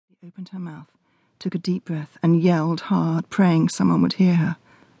opened her mouth, took a deep breath, and yelled hard, praying someone would hear her.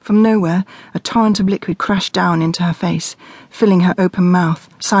 From nowhere, a torrent of liquid crashed down into her face, filling her open mouth,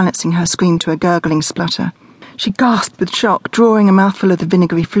 silencing her scream to a gurgling splutter. She gasped with shock, drawing a mouthful of the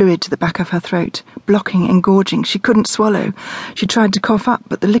vinegary fluid to the back of her throat, blocking, engorging. She couldn't swallow. She tried to cough up,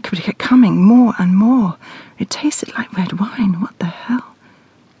 but the liquid kept coming, more and more. It tasted like red wine. What the hell?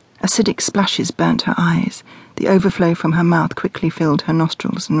 Acidic splashes burnt her eyes. The overflow from her mouth quickly filled her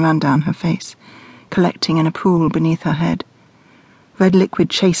nostrils and ran down her face, collecting in a pool beneath her head. Red liquid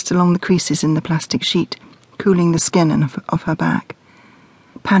chased along the creases in the plastic sheet, cooling the skin of her back.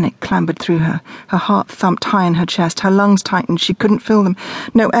 Panic clambered through her. Her heart thumped high in her chest. Her lungs tightened. She couldn't feel them.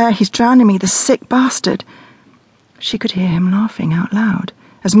 No air. He's drowning me, the sick bastard. She could hear him laughing out loud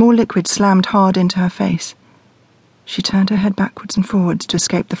as more liquid slammed hard into her face. She turned her head backwards and forwards to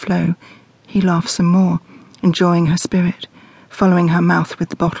escape the flow. He laughed some more, enjoying her spirit, following her mouth with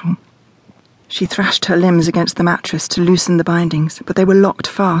the bottle. She thrashed her limbs against the mattress to loosen the bindings, but they were locked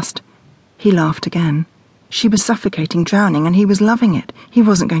fast. He laughed again. She was suffocating, drowning, and he was loving it. He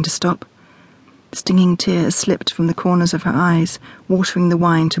wasn't going to stop. Stinging tears slipped from the corners of her eyes, watering the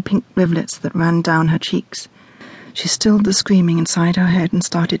wine to pink rivulets that ran down her cheeks. She stilled the screaming inside her head and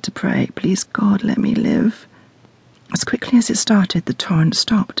started to pray, "Please, God, let me live." As quickly as it started, the torrent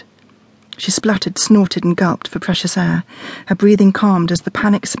stopped. She spluttered, snorted, and gulped for precious air. Her breathing calmed as the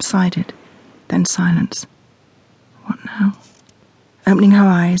panic subsided. Then silence. What now? Opening her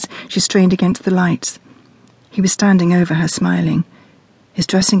eyes, she strained against the lights. He was standing over her, smiling. His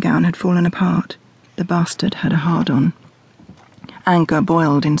dressing gown had fallen apart. The bastard had a hard-on. Anger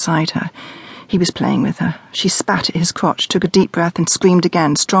boiled inside her. He was playing with her. She spat at his crotch, took a deep breath, and screamed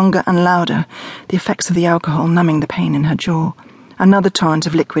again, stronger and louder, the effects of the alcohol numbing the pain in her jaw. Another torrent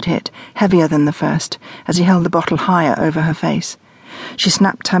of liquid hit, heavier than the first, as he held the bottle higher over her face. She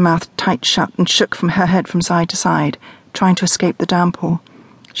snapped her mouth tight shut and shook from her head from side to side, trying to escape the downpour.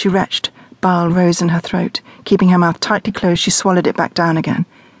 She retched. Bile rose in her throat. Keeping her mouth tightly closed, she swallowed it back down again.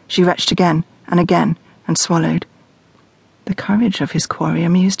 She retched again, and swallowed. The courage of his quarry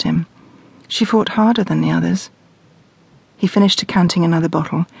amused him. She fought harder than the others. He finished decanting another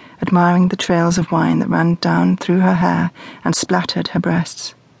bottle, admiring the trails of wine that ran down through her hair and splattered her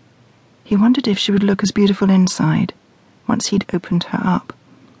breasts. He wondered if she would look as beautiful inside, once he'd opened her up.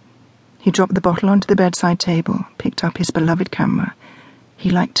 He dropped the bottle onto the bedside table, picked up his beloved camera. He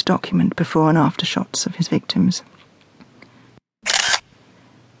liked to document before and after shots of his victims.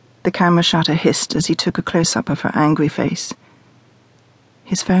 The camera shutter hissed as he took a close-up of her angry face.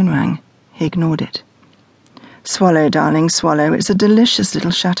 His phone rang. He ignored it. "Swallow, darling, swallow. It's a delicious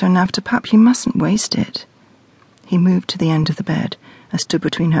little Chateau Neuf de Pape. You mustn't waste it." He moved to the end of the bed and stood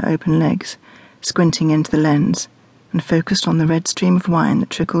between her open legs, squinting into the lens, and focused on the red stream of wine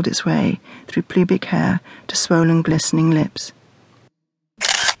that trickled its way through pubic hair to swollen, glistening lips.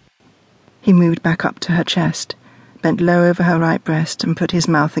 He moved back up to her chest, bent low over her right breast, and put his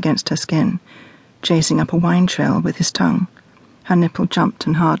mouth against her skin, chasing up a wine trail with his tongue. Her nipple jumped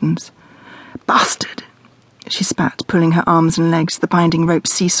and hardened. "Bastard!" she spat, pulling her arms and legs, the binding rope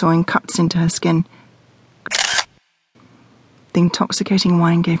seesawing cuts into her skin. The intoxicating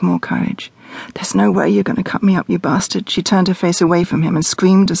wine gave more courage. "There's no way you're going to cut me up, you bastard." She turned her face away from him and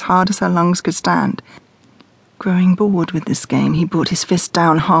screamed as hard as her lungs could stand. Growing bored with this game, he brought his fist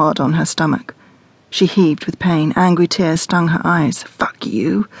down hard on her stomach. She heaved with pain. Angry tears stung her eyes. "Fuck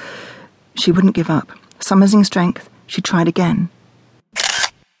you." She wouldn't give up. Summoning strength, she tried again.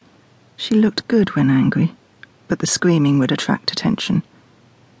 She looked good when angry, but the screaming would attract attention.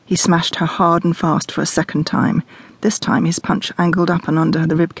 He smashed her hard and fast for a second time. This time his punch angled up and under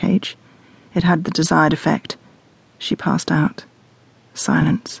the ribcage. It had the desired effect. She passed out.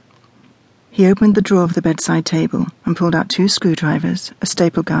 Silence. He opened the drawer of the bedside table and pulled out 2 screwdrivers, a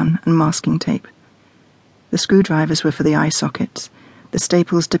staple gun, and masking tape. The screwdrivers were for the eye sockets, the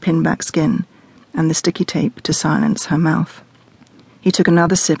staples to pin back skin, and the sticky tape to silence her mouth. He took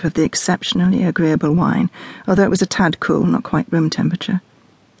another sip of the exceptionally agreeable wine, although it was a tad cool, not quite room temperature.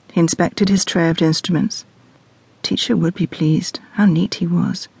 He inspected his tray of instruments. Teacher would be pleased. How neat he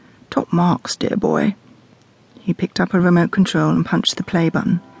was. "Top marks, dear boy." He picked up a remote control and punched the play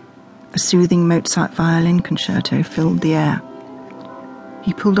button. A soothing Mozart violin concerto filled the air.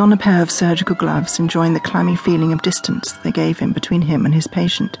 He pulled on a pair of surgical gloves, enjoying the clammy feeling of distance they gave him between him and his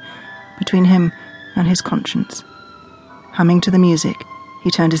patient, between him and his conscience. Humming to the music, he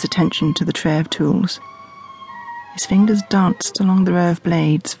turned his attention to the tray of tools. His fingers danced along the row of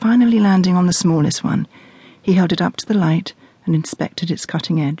blades, finally landing on the smallest one. He held it up to the light and inspected its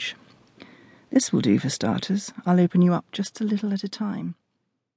cutting edge. "This will do for starters. I'll open you up just a little at a time."